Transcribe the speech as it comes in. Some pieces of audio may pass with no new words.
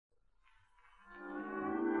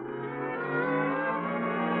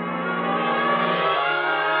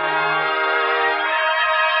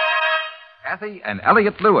Kathy and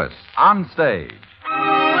Elliot Lewis on stage.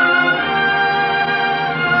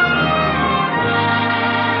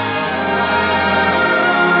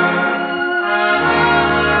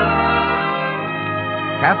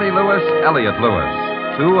 Kathy Lewis, Elliot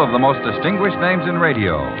Lewis, two of the most distinguished names in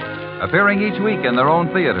radio, appearing each week in their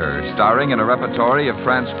own theater, starring in a repertory of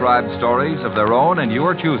transcribed stories of their own and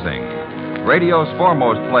your choosing. Radio's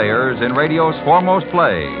foremost players in radio's foremost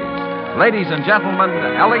plays. Ladies and gentlemen,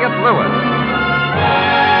 Elliot Lewis.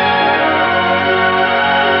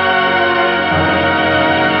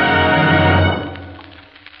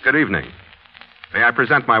 Good evening. May I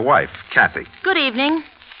present my wife, Kathy? Good evening.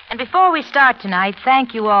 And before we start tonight,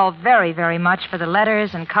 thank you all very, very much for the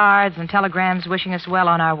letters and cards and telegrams wishing us well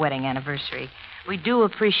on our wedding anniversary. We do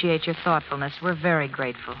appreciate your thoughtfulness. We're very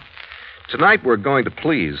grateful. Tonight we're going to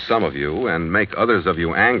please some of you and make others of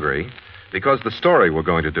you angry because the story we're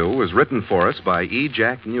going to do was written for us by E.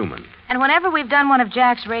 Jack Newman. And whenever we've done one of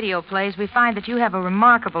Jack's radio plays, we find that you have a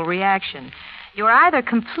remarkable reaction. You're either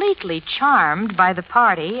completely charmed by the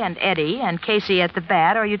party and Eddie and Casey at the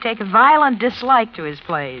bat, or you take a violent dislike to his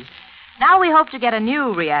plays. Now we hope to get a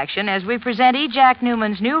new reaction as we present E. Jack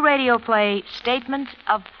Newman's new radio play, Statement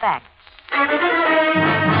of Facts.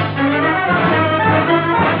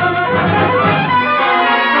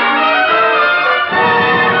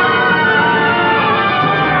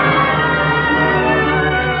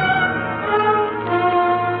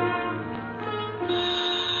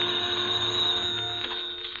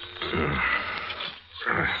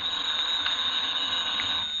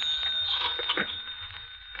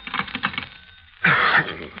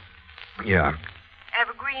 Yeah.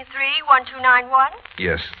 Evergreen 3-1291?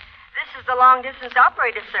 Yes. This is the long-distance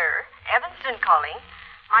operator, sir. Evanston calling.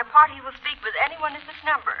 My party will speak with anyone at this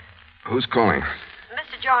number. Who's calling?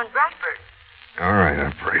 Mr. John Bradford. All right,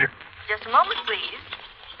 operator. Just a moment, please.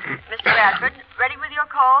 Mr. Bradford, ready with your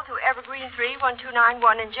call to Evergreen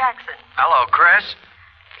 3-1291 in Jackson. Hello, Chris.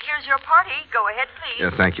 Here's your party. Go ahead, please.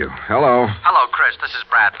 Yeah, thank you. Hello. Hello, Chris. This is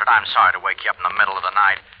Bradford. I'm sorry to wake you up in the middle of the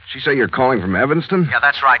night. She say you're calling from Evanston? Yeah,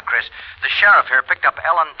 that's right, Chris. The sheriff here picked up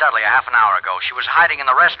Ellen Dudley a half an hour ago. She was hiding in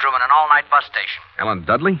the restroom in an all-night bus station. Ellen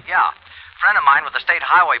Dudley? Yeah. A friend of mine with the State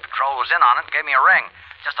Highway Patrol was in on it and gave me a ring.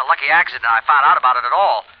 Just a lucky accident I found out about it at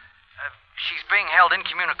all. She's being held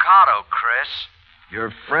incommunicado, Chris.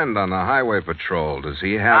 Your friend on the Highway Patrol, does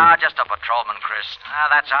he have... Just a patrolman, Chris.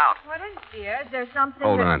 That's out. What is it, dear? Is there something...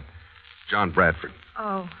 Hold on. John Bradford.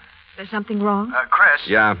 Oh, there's something wrong? Chris?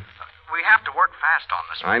 Yeah? We have to work fast on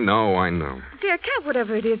this. I know. Dear, can't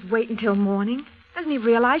whatever it is wait until morning? Doesn't he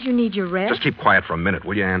realize you need your rest? Just keep quiet for a minute,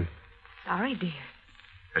 will you, Ann? Sorry, dear.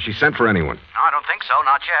 Has she sent for anyone? No, I don't think so.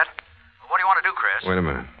 Not yet. What do you want to do, Chris? Wait a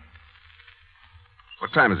minute.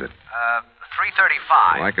 What time is it?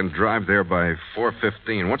 3:35. Well, I can drive there by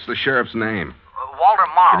 4:15. What's the sheriff's name? Walter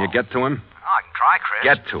Morrow. Can you get to him? Oh, I can try, Chris.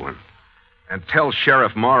 Get to him. And tell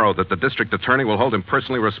Sheriff Morrow that the district attorney will hold him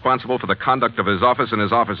personally responsible for the conduct of his office and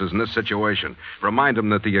his officers in this situation. Remind him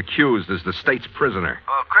that the accused is the state's prisoner.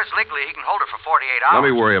 Chris, legally, he can hold her for 48 hours. Let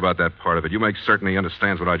me worry about that part of it. You make certain he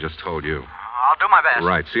understands what I just told you. I'll do my best.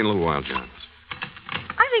 Right. See you in a little while, John.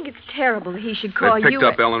 I think it's terrible that he should call They picked you...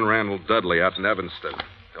 up Ellen Randall Dudley out in Evanston.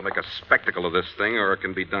 They'll make a spectacle of this thing, or it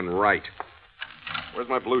can be done right. Where's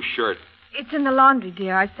my blue shirt? It's in the laundry,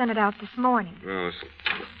 dear. I sent it out this morning. Oh, listen.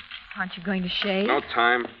 Aren't you going to shave? No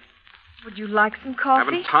time. Would you like some coffee?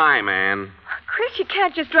 Haven't time, Ann. Chris, you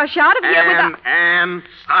can't just rush out of here without... Ann,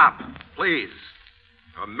 stop. Please.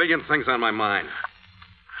 A million things on my mind.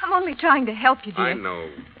 I'm only trying to help you, dear. I know,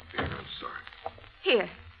 dear. I'm sorry. Here.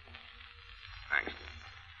 Thanks.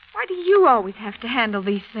 Why do you always have to handle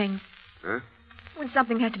these things? Huh? When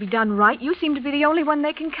something has to be done right, you seem to be the only one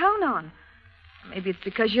they can count on. Maybe it's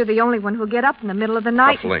because you're the only one who'll get up in the middle of the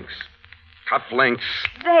night. Cufflinks.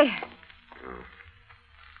 There. Oh.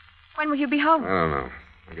 When will you be home? I don't know.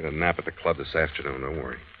 I'll get a nap at the club this afternoon. Don't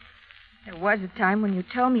worry. There was a time when you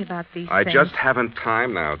told me about these I things. just haven't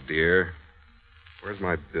time now, dear. Where's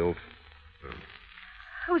my bill?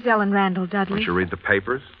 Who's Ellen Randall Dudley? Don't you read the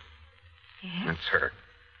papers? Yes. That's her.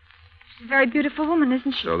 She's a very beautiful woman,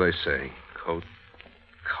 isn't she? So they say. Coat.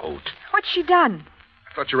 What's she done?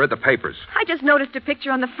 I thought you read the papers. I just noticed a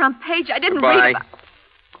picture on the front page. I didn't Goodbye. read about...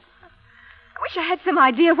 I wish I had some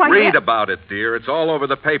idea why Read about it, dear. It's all over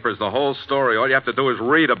the papers, the whole story. All you have to do is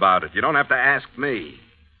read about it. You don't have to ask me.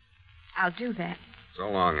 I'll do that. So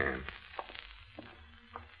long, Ann.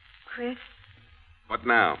 Chris, What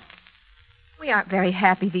now? we aren't very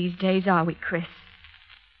happy these days, are we, Chris?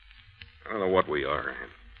 I don't know what we are, Ann.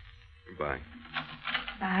 Goodbye.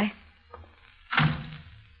 Bye.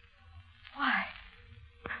 Why?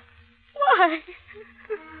 Why?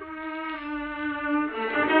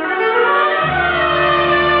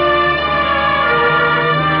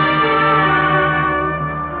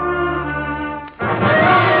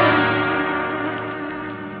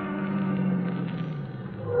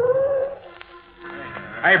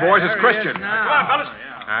 boys. It's Christian. Come on, fellas.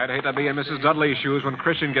 I'd hate to be in Mrs. Dudley's shoes when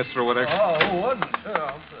Christian gets through with her. Oh, wouldn't.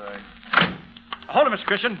 Hold it, Mr.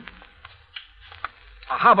 Christian.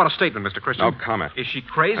 How about a statement, Mr. Christian? No comment. Is she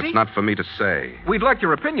crazy? That's not for me to say. We'd like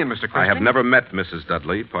your opinion, Mr. Christian. I have never met Mrs.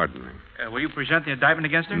 Dudley. Pardon me. Will you present the indictment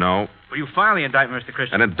against her? No. Will you file the indictment, Mr.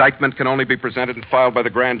 Christian? An indictment can only be presented and filed by the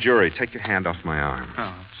grand jury. Take your hand off my arm. Oh,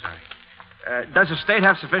 I'm sorry. Does the state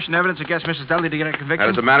have sufficient evidence against Mrs. Dudley to get a conviction?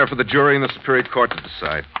 That is a matter for the jury and the Superior Court to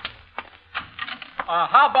decide.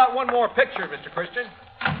 How about one more picture, Mr. Christian?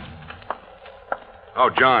 Oh,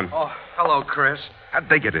 John. Oh, hello, Chris. How'd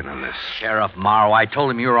they get in on this? Sheriff Morrow, I told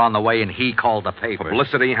him you were on the way, and he called the paper.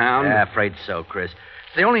 Publicity hound? Yeah, afraid so, Chris.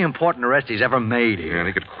 It's the only important arrest he's ever made here. Yeah, and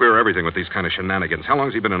he could queer everything with these kind of shenanigans. How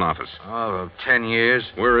long's he been in office? Oh, 10 years.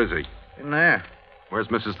 Where is he? In there. Where's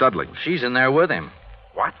Mrs. Dudley? She's in there with him.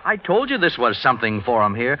 What? I told you this was something for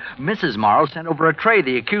him here. Mrs. Morrow sent over a tray.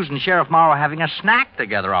 The accused and Sheriff Morrow having a snack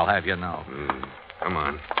together, I'll have you know. Come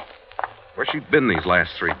on. Where's she been these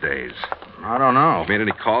last 3 days? I don't know. Made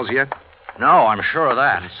any calls yet? No, I'm sure of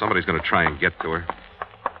that. Somebody's going to try and get to her.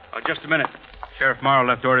 Just a minute. Sheriff Morrow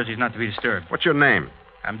left orders he's not to be disturbed. What's your name?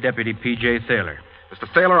 I'm Deputy P.J. Thaler.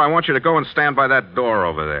 Mr. Thaler, I want you to go and stand by that door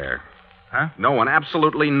over there. Huh? No one,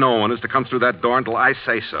 absolutely no one, is to come through that door until I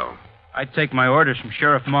say so. I take my orders from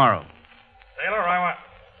Sheriff Morrow. Taylor,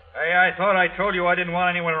 I thought I told you I didn't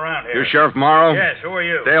want anyone around here. You Sheriff Morrow? Yes, who are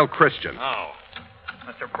you? Dale Christian. Oh.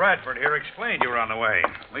 Mr. Bradford here explained you were on the way.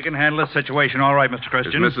 We can handle this situation all right, Mr.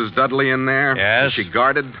 Christian. Is Mrs. Dudley in there? Yes. Is she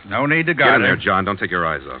guarded? No need to Get guard in her. there, John. Don't take your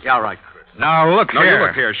eyes off. Yeah, all right, Chris. Now, look No, here. you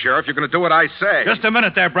look here, Sheriff. You're going to do what I say. Just a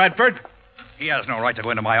minute there, Bradford. He has no right to go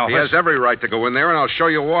into my office. He has every right to go in there, and I'll show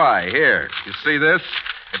you why. Here, you see this?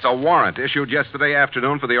 It's a warrant issued yesterday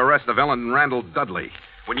afternoon for the arrest of Ellen Randall Dudley.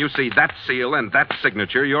 When you see that seal and that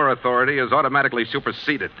signature, your authority is automatically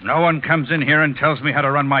superseded. No one comes in here and tells me how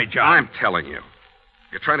to run my job. I'm telling you.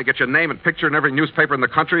 You're trying to get your name and picture in every newspaper in the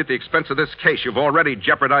country at the expense of this case. You've already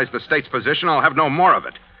jeopardized the state's position. I'll have no more of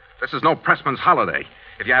it. This is no pressman's holiday.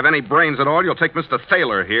 If you have any brains at all, you'll take Mr.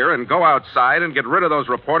 Thaler here and go outside and get rid of those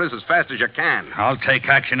reporters as fast as you can. I'll take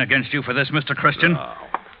action against you for this, Mr. Christian. No.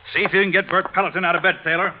 See if you can get Bert Pelleton out of bed,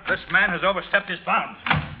 Taylor. This man has overstepped his bounds.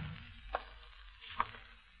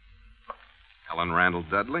 Ellen Randall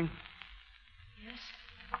Dudley? Yes?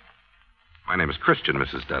 My name is Christian,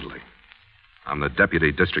 Mrs. Dudley. I'm the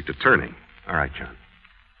deputy district attorney. All right, John.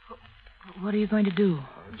 What are you going to do?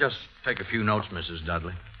 Just take a few notes, Mrs.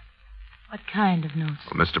 Dudley. What kind of notes?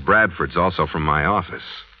 Well, Mr. Bradford's also from my office.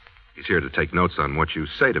 He's here to take notes on what you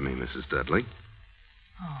say to me, Mrs. Dudley.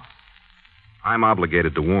 Oh. I'm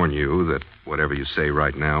obligated to warn you that whatever you say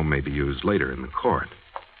right now may be used later in the court.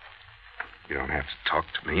 You don't have to talk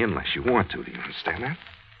to me unless you want to. Do you understand that?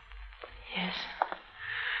 Yes.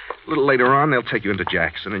 A little later on, they'll take you into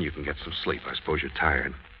Jackson and you can get some sleep. I suppose you're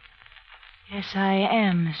tired. Yes, I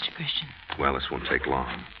am, Mr. Christian. Well, this won't take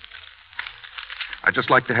long. I'd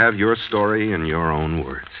just like to have your story in your own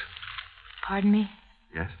words. Pardon me?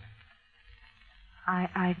 Yes?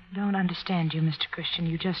 I don't understand you, Mr. Christian.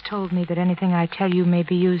 You just told me that anything I tell you may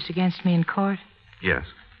be used against me in court. Yes.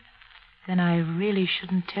 Then I really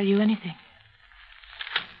shouldn't tell you anything.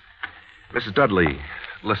 Mrs. Dudley,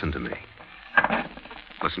 listen to me.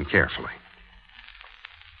 Listen carefully.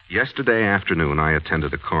 Yesterday afternoon, I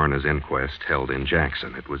attended a coroner's inquest held in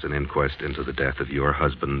Jackson. It was an inquest into the death of your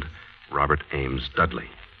husband, Robert Ames Dudley.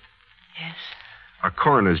 Yes. A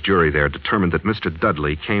coroner's jury there determined that Mr.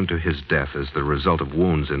 Dudley came to his death as the result of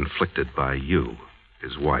wounds inflicted by you,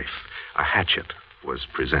 his wife. A hatchet was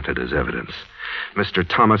presented as evidence. Mr.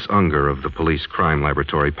 Thomas Unger of the Police Crime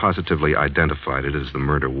Laboratory positively identified it as the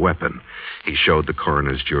murder weapon. He showed the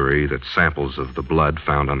coroner's jury that samples of the blood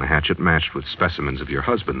found on the hatchet matched with specimens of your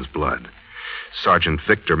husband's blood. Sergeant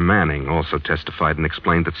Victor Manning also testified and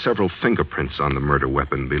explained that several fingerprints on the murder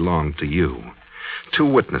weapon belonged to you. 2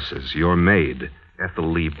 witnesses, your maid,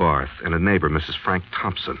 Ethel Lee Barth, and a neighbor, Mrs. Frank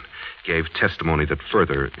Thompson, gave testimony that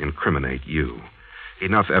further incriminate you.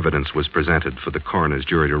 Enough evidence was presented for the coroner's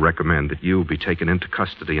jury to recommend that you be taken into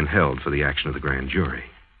custody and held for the action of the grand jury.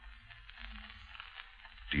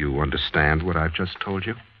 Do you understand what I've just told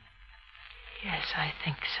you? Yes, I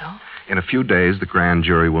think so. In a few days, the grand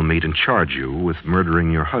jury will meet and charge you with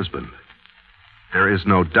murdering your husband. There is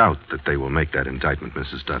no doubt that they will make that indictment,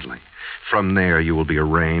 Mrs. Dudley. From there, you will be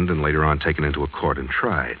arraigned and later on taken into a court and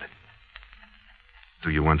tried. Do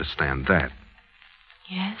you understand that?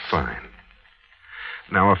 Yes. Fine.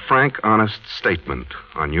 Now, a frank, honest statement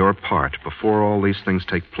on your part before all these things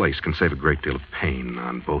take place can save a great deal of pain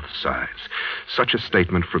on both sides. Such a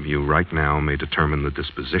statement from you right now may determine the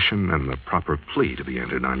disposition and the proper plea to be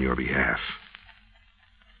entered on your behalf.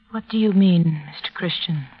 What do you mean, Mr.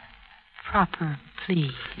 Christian? Proper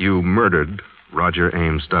plea. You murdered Roger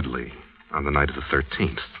Ames Dudley on the night of the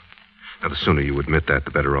 13th. Now, the sooner you admit that,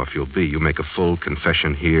 the better off you'll be. You make a full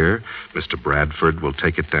confession here. Mr. Bradford will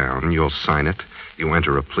take it down. You'll sign it. You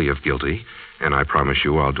enter a plea of guilty. And I promise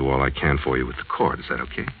you I'll do all I can for you with the court. Is that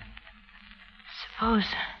okay? Suppose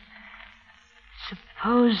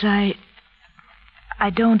I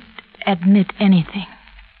don't admit anything.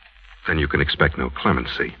 Then you can expect no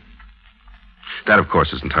clemency. That, of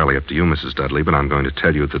course, is entirely up to you, Mrs. Dudley, but I'm going to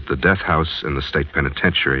tell you that the death house in the state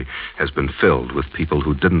penitentiary has been filled with people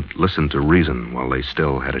who didn't listen to reason while they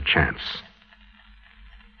still had a chance.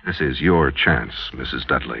 This is your chance, Mrs.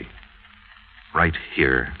 Dudley. Right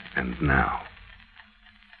here and now.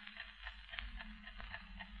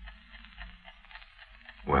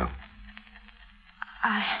 Well?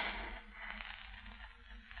 I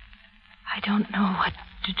don't know what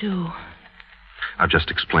to do. I've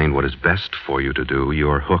just explained what is best for you to do.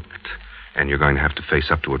 You're hooked, and you're going to have to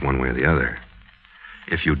face up to it one way or the other.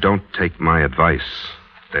 If you don't take my advice,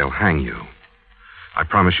 they'll hang you. I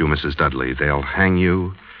promise you, Mrs. Dudley, they'll hang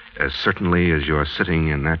you as certainly as you're sitting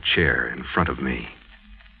in that chair in front of me.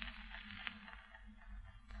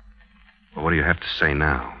 Well, what do you have to say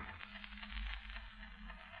now?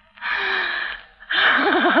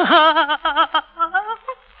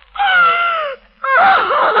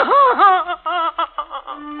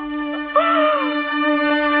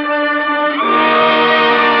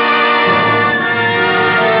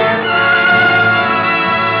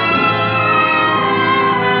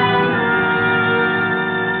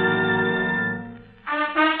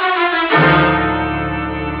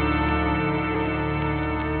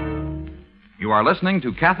 You are listening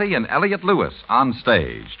to Kathy and Elliot Lewis on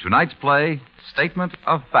stage. Tonight's play, Statement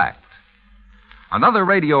of Fact. Another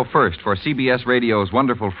radio first for CBS Radio's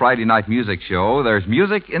wonderful Friday night music show, There's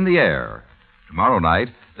Music in the Air. Tomorrow night,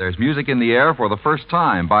 there's music in the air for the first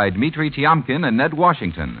time by Dmitri Tiomkin and Ned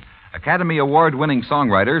Washington, Academy Award-winning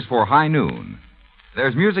songwriters for High Noon.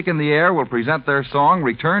 There's Music in the Air will present their song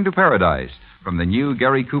Return to Paradise from the new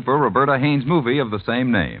Gary Cooper, Roberta Haynes movie of the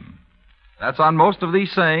same name. That's on most of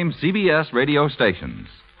these same CBS radio stations.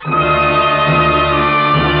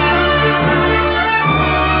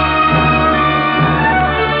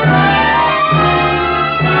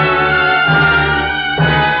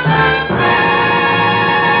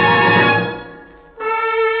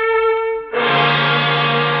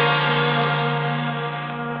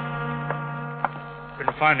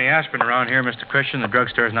 Couldn't find the aspirin around here, Mr. Christian. The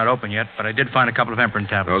drugstore's not open yet, but I did find a couple of Emperor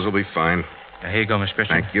tablets. Those will be fine. Here you go, Miss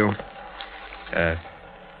Christian. Thank you.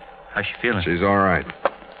 How's she feeling? She's all right.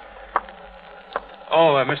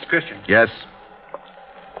 Oh, Mr. Christian. Yes?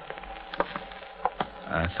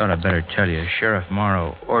 I thought I'd better tell you. Sheriff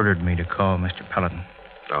Morrow ordered me to call Mr. Pelleton.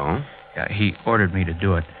 Oh? Yeah, he ordered me to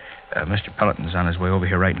do it. Mr. Pelleton's on his way over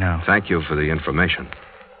here right now. Thank you for the information.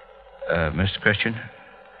 Mr. Christian,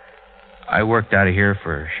 I worked out of here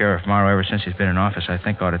for Sheriff Morrow ever since he's been in office. I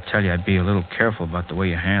think I ought to tell you I'd be a little careful about the way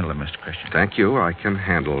you handle it, Mr. Christian. Thank you. I can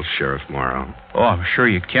handle Sheriff Morrow. Oh, I'm sure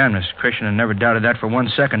you can, Mr. Christian. I never doubted that for 1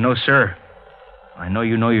 second. No, sir. I know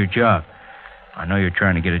you know your job. I know you're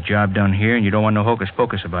trying to get a job done here, and you don't want no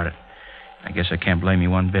hocus-pocus about it. I guess I can't blame you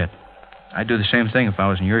one bit. I'd do the same thing if I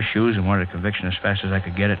was in your shoes and wanted a conviction as fast as I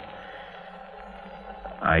could get it.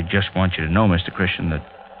 I just want you to know, Mr. Christian, that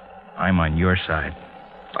I'm on your side.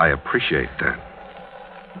 I appreciate that.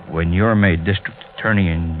 When you're made district attorney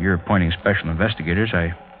and you're appointing special investigators,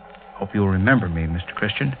 I hope you'll remember me, Mr.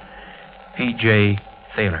 Christian. P.J.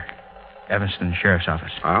 Thaler, Evanston Sheriff's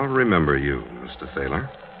Office. I'll remember you, Mr. Thaler.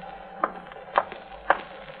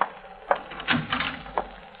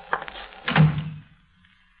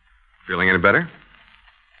 Feeling any better?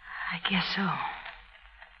 I guess so.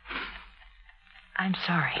 I'm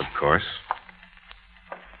sorry. Of course.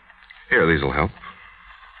 Here, these will help.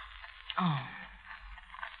 Oh.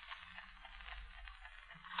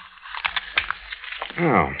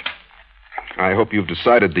 Now, I hope you've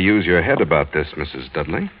decided to use your head about this, Mrs.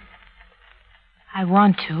 Dudley. I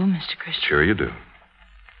want to, Mr. Christian. Sure you do.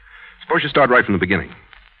 Suppose you start right from the beginning.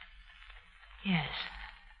 Yes.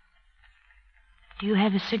 Do you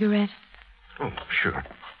have a cigarette? Oh, sure.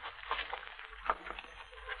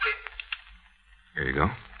 Here you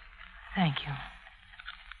go. Thank you.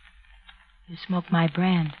 You smoke my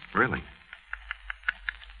brand. Really?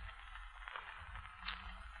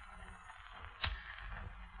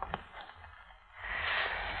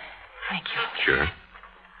 Thank you. Sure.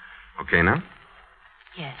 Okay now?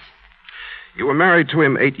 Yes. You were married to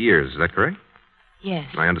him 8 years, is that correct?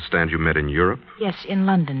 Yes. I understand you met in Europe? Yes, in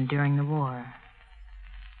London during the war.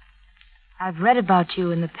 I've read about you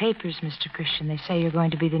in the papers, Mr. Christian. They say you're going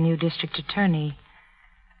to be the new district attorney.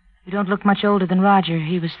 You don't look much older than Roger.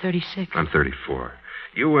 He was 36. I'm 34.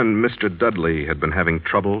 You and Mr. Dudley had been having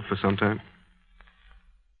trouble for some time?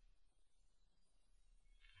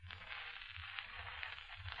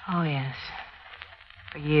 Oh, yes.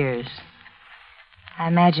 For years. I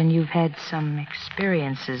imagine you've had some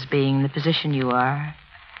experiences being in the position you are.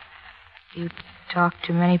 You talk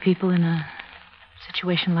to many people in a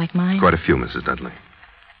situation like mine? Quite a few, Mrs. Dudley.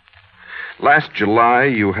 Last July,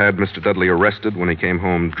 you had Mr. Dudley arrested when he came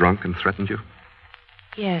home drunk and threatened you?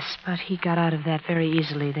 Yes, but he got out of that very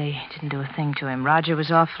easily. They didn't do a thing to him. Roger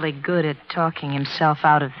was awfully good at talking himself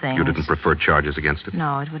out of things. You didn't prefer charges against him?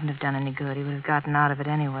 No, it wouldn't have done any good. He would have gotten out of it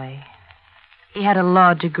anyway. He had a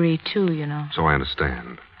law degree, too, you know. So I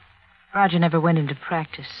understand. Roger never went into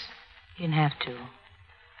practice. He didn't have to.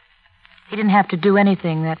 He didn't have to do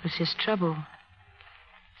anything. That was his trouble.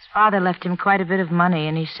 His father left him quite a bit of money,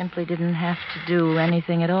 and he simply didn't have to do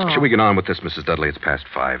anything at all. Shall we get on with this, Mrs. Dudley? It's past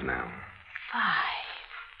 5 now. 5?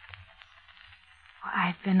 Well,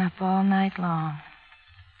 I've been up all night long.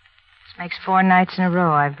 This makes 4 nights in a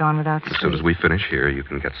row I've gone without sleep. As soon as we finish here, you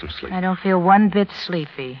can get some sleep. I don't feel one bit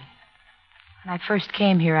sleepy. When I first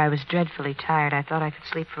came here, I was dreadfully tired. I thought I could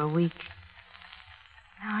sleep for a week.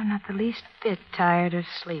 Now I'm not the least bit tired or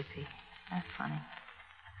sleepy. That's funny.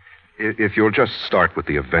 If you'll just start with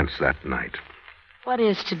the events that night. What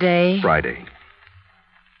is today? Friday.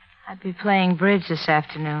 I'd be playing bridge this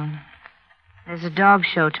afternoon. There's a dog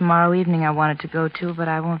show tomorrow evening I wanted to go to, but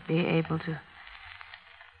I won't be able to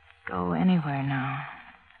go anywhere now.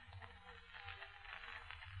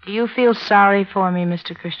 Do you feel sorry for me,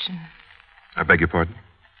 Mr. Christian? I beg your pardon?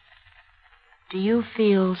 Do you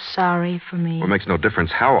feel sorry for me? Well, it makes no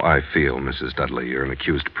difference how I feel, Mrs. Dudley. You're an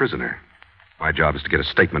accused prisoner. My job is to get a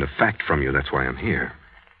statement of fact from you. That's why I'm here.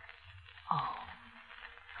 Oh.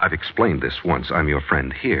 I've explained this once. I'm your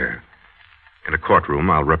friend here. In a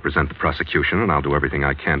courtroom, I'll represent the prosecution, and I'll do everything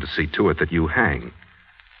I can to see to it that you hang.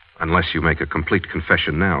 Unless you make a complete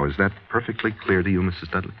confession now. Is that perfectly clear to you,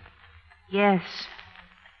 Mrs. Dudley? Yes.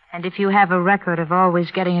 And if you have a record of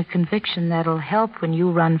always getting a conviction, that'll help when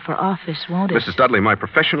you run for office, won't it? Mrs. Dudley, my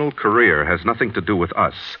professional career has nothing to do with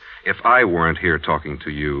us. If I weren't here talking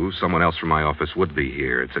to you, someone else from my office would be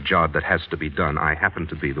here. It's a job that has to be done. I happen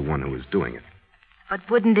to be the one who is doing it. But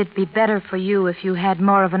wouldn't it be better for you if you had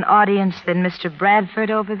more of an audience than Mr.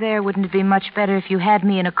 Bradford over there? Wouldn't it be much better if you had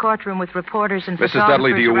me in a courtroom with reporters and photographers Mrs.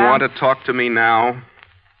 Dudley, do you want to talk to me now?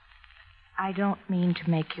 I don't mean to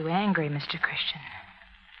make you angry, Mr. Christian.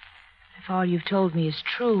 If all you've told me is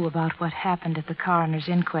true about what happened at the coroner's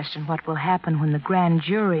inquest and what will happen when the grand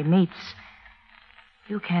jury meets,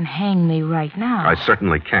 you can hang me right now. I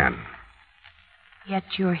certainly can. Yet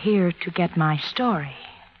you're here to get my story.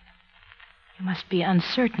 You must be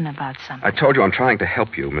uncertain about something. I told you I'm trying to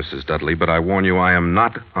help you, Mrs. Dudley, but I warn you I am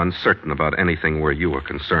not uncertain about anything where you are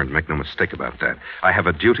concerned. Make no mistake about that. I have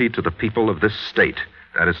a duty to the people of this state.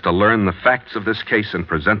 That is to learn the facts of this case and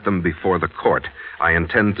present them before the court. I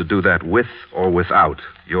intend to do that with or without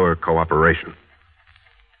your cooperation.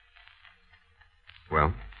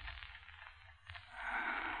 Well?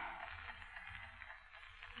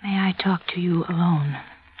 May I talk to you alone?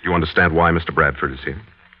 You understand why Mr. Bradford is here?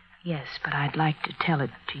 Yes, but I'd like to tell it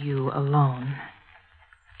to you alone.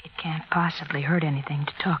 It can't possibly hurt anything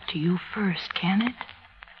to talk to you first, can it?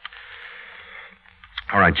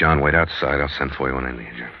 All right, John, wait outside. I'll send for you when I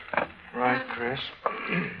need you. Right, Chris.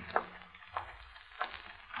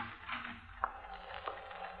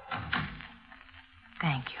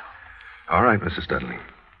 Thank you. All right, Mrs. Dudley.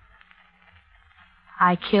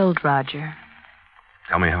 I killed Roger.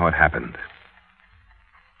 Tell me how it happened.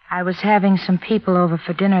 I was having some people over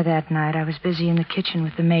for dinner that night. I was busy in the kitchen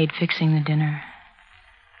with the maid fixing the dinner.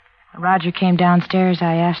 When Roger came downstairs,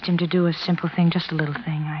 I asked him to do a simple thing, just a little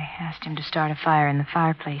thing. I asked him to start a fire in the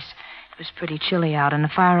fireplace. It was pretty chilly out, and the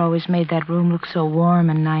fire always made that room look so warm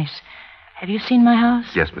and nice. Have you seen my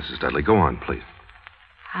house? Yes, Mrs. Dudley. Go on, please.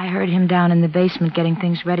 I heard him down in the basement getting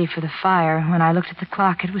things ready for the fire. When I looked at the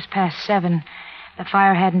clock, it was past 7. The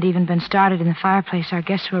fire hadn't even been started in the fireplace. Our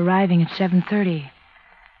guests were arriving at 7:30.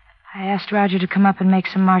 I asked Roger to come up and make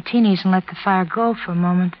some martinis and let the fire go for a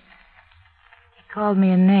moment. He called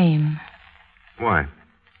me a name. Why?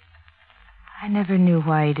 I never knew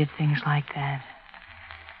why he did things like that.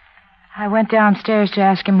 I went downstairs to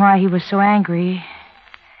ask him why he was so angry.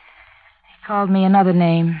 He called me another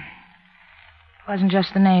name. It wasn't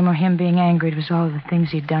just the name or him being angry. It was all the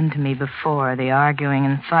things he'd done to me before, the arguing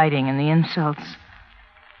and fighting and the insults.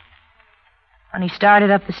 When he started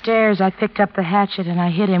up the stairs, I picked up the hatchet and I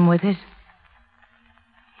hit him with it.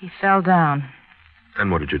 He fell down. Then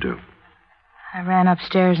what did you do? I ran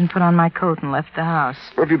upstairs and put on my coat and left the house.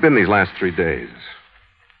 Where have you been these last 3 days?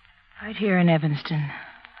 Right here in Evanston.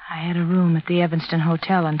 I had a room at the Evanston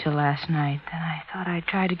Hotel until last night. Then I thought I'd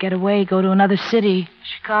try to get away, go to another city,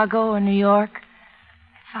 Chicago or New York.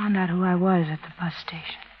 I found out who I was at the bus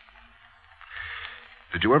station.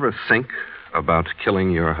 Did you ever think about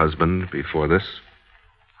killing your husband before this?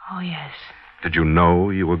 Oh, yes. Did you know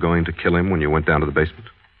you were going to kill him when you went down to the basement?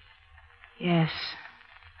 Yes.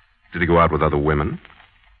 Did he go out with other women?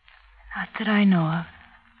 Not that I know of.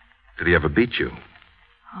 Did he ever beat you?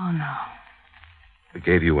 Oh, no. He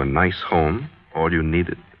gave you a nice home, all you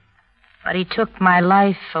needed. But he took my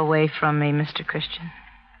life away from me, Mr. Christian.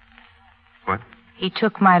 What? He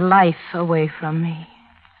took my life away from me.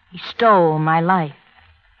 He stole my life.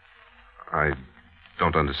 I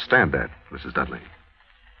don't understand that, Mrs. Dudley.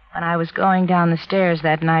 When I was going down the stairs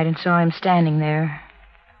that night and saw him standing there,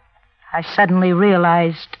 I suddenly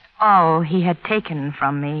realized all he had taken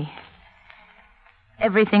from me.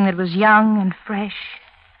 Everything that was young and fresh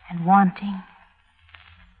and wanting.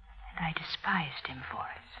 And I despised him for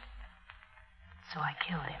it. So I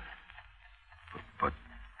killed him. But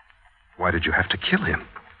why did you have to kill him?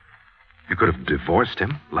 You could have divorced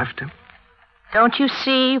him, left him. Don't you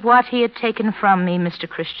see what he had taken from me, Mr.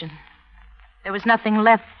 Christian? There was nothing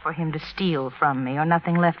left for him to steal from me, or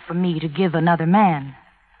nothing left for me to give another man.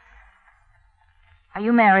 Are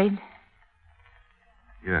you married?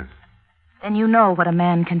 Yes. Then you know what a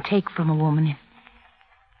man can take from a woman.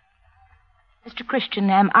 Mr. Christian,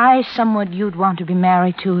 am I someone you'd want to be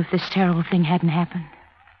married to if this terrible thing hadn't happened?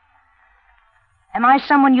 Am I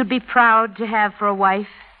someone you'd be proud to have for a wife?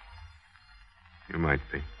 You might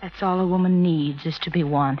be. That's all a woman needs, is to be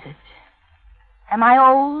wanted. Am I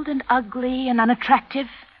old and ugly and unattractive?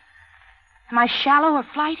 Am I shallow or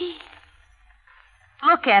flighty?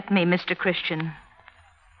 Look at me, Mr. Christian.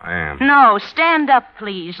 I am. No, stand up,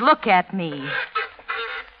 please. Look at me.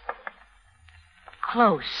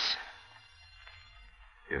 Close.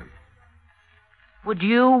 Yeah. Would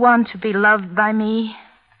you want to be loved by me?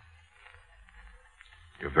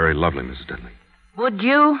 You're very lovely, Mrs. Dudley. Would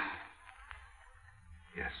you?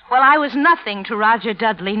 Yes. Well, I was nothing to Roger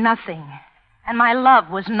Dudley, nothing. And my love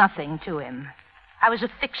was nothing to him. I was a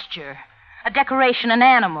fixture, a decoration, an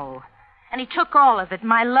animal. And he took all of it,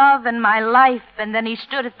 my love and my life, and then he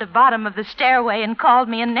stood at the bottom of the stairway and called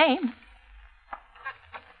me a name.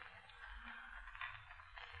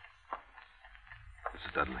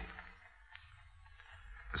 Mrs. Dudley.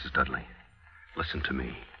 Mrs. Dudley, listen to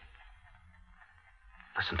me.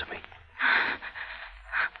 Listen to me.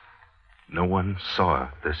 No one saw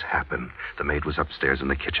this happen. The maid was upstairs in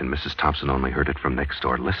the kitchen. Mrs. Thompson only heard it from next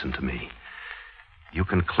door. Listen to me. You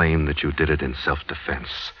can claim that you did it in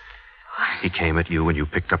self-defense. He came at you and you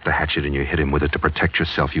picked up the hatchet and you hit him with it to protect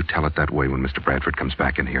yourself. You tell it that way when Mr. Bradford comes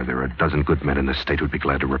back in here. There are a dozen good men in this state who'd be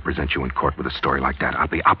glad to represent you in court with a story like that. I'll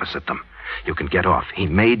be opposite them. You can get off. He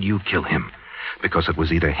made you kill him because it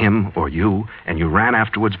was either him or you, and you ran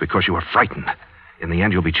afterwards because you were frightened. In the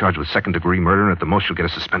end, you'll be charged with second-degree murder, and at the most, you'll get a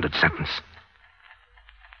suspended sentence.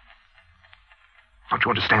 Don't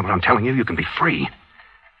you understand what I'm telling you? You can be free.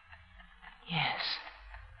 Yes.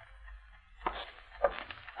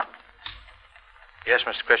 Yes,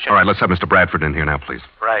 Mr. Christian. All right, let's have Mr. Bradford in here now, please.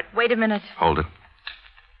 Right. Wait a minute. Hold it.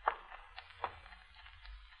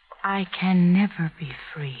 I can never be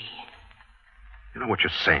free. You know what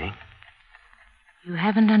you're saying? You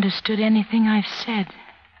haven't understood anything I've said.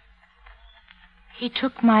 He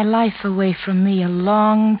took my life away from me a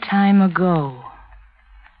long time ago.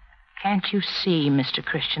 Can't you see, Mr.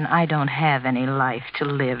 Christian, I don't have any life to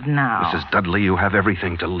live now. Mrs. Dudley, you have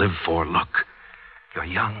everything to live for. Look, you're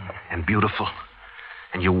young and beautiful,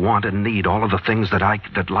 and you want and need all of the things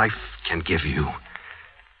that life can give you.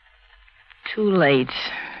 Too late,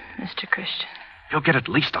 Mr. Christian. You'll get at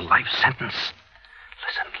least a life sentence.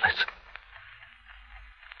 Listen.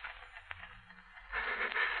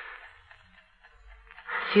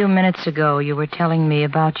 A few minutes ago, you were telling me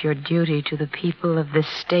about your duty to the people of this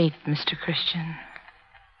state, Mr. Christian.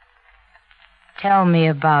 Tell me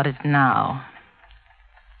about it now.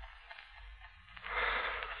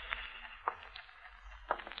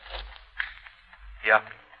 Yeah.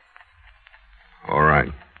 All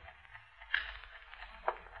right.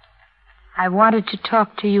 I wanted to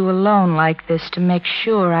talk to you alone like this to make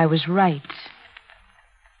sure I was right.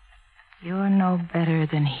 You're no better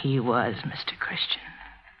than he was, Mr. Christian.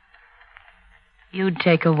 You'd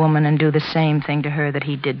take a woman and do the same thing to her that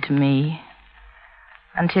he did to me.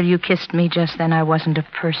 Until you kissed me just then, I wasn't a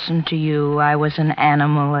person to you. I was an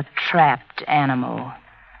animal, a trapped animal.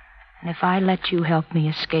 And if I let you help me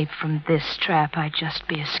escape from this trap, I'd just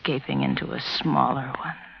be escaping into a smaller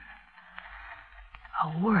one.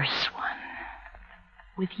 A worse one.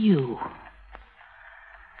 With you.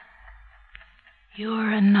 You're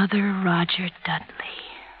another Roger Dudley.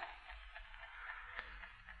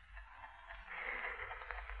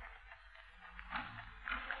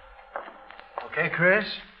 Okay, Chris?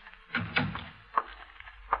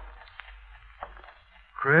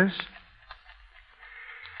 Chris?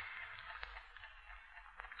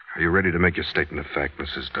 Are you ready to make your statement of fact,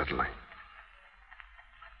 Mrs. Dudley?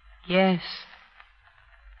 Yes.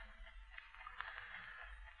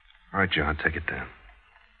 All right, John, take it down.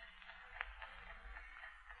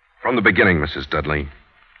 From the beginning, Mrs. Dudley,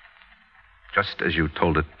 just as you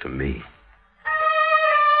told it to me.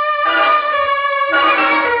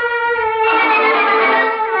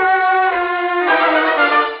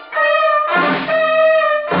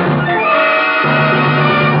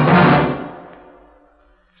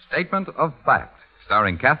 Statement of Fact,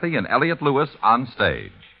 starring Kathy and Elliot Lewis on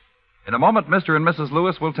stage. In a moment, Mr. and Mrs.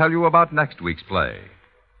 Lewis will tell you about next week's play.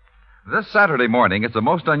 This Saturday morning, it's a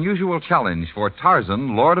most unusual challenge for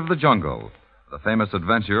Tarzan, Lord of the Jungle. The famous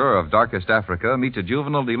adventurer of darkest Africa meets a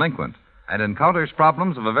juvenile delinquent and encounters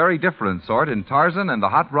problems of a very different sort in Tarzan and the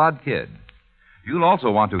Hot Rod Kid. You'll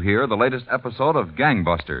also want to hear the latest episode of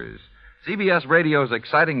Gangbusters, CBS Radio's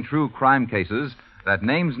exciting true crime cases that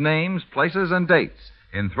names names, places, and dates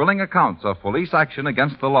in thrilling accounts of police action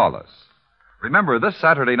against the lawless. Remember, this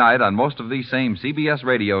Saturday night on most of these same CBS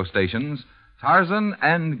radio stations, Tarzan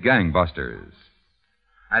and Gangbusters.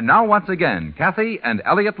 And now, once again, Kathy and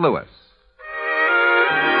Elliot Lewis.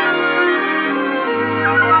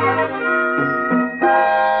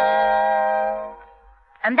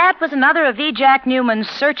 And that was another of E. Jack Newman's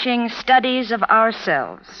searching studies of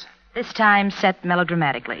ourselves, this time set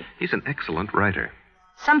melodramatically. He's an excellent writer.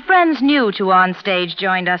 Some friends new to On Stage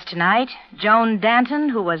joined us tonight. Joan Danton,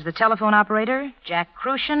 who was the telephone operator, Jack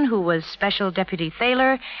Crucian, who was Special Deputy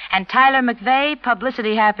Thaler, and Tyler McVeigh,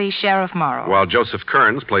 publicity-happy Sheriff Morrow. While Joseph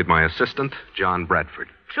Kearns played my assistant, John Bradford.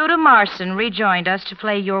 Truda Marson rejoined us to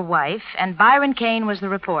play your wife, and Byron Kane was the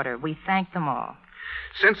reporter. We thank them all.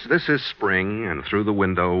 Since this is spring, and through the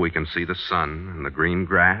window we can see the sun and the green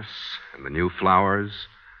grass and the new flowers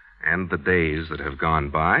and the days that have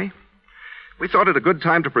gone by, we thought it a good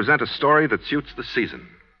time to present a story that suits the season.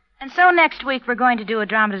 And so next week we're going to do a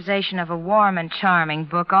dramatization of a warm and charming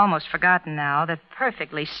book, almost forgotten now, that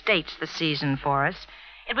perfectly states the season for us.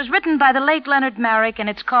 It was written by the late Leonard Merrick, and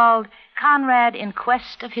it's called Conrad in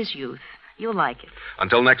Quest of His Youth. You'll like it.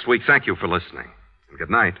 Until next week, thank you for listening. And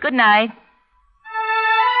good night. Good night.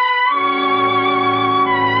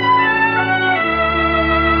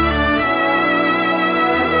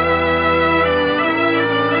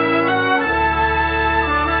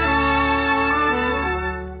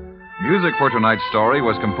 Music for tonight's story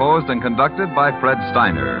was composed and conducted by Fred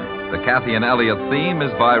Steiner. The Kathy and Elliot theme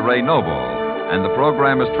is by Ray Noble, and the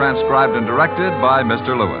program is transcribed and directed by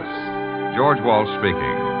Mr. Lewis. George Walsh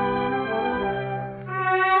speaking.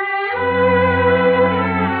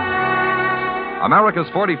 America's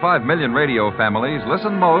 45 million radio families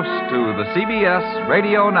listen most to the CBS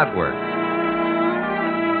Radio Network.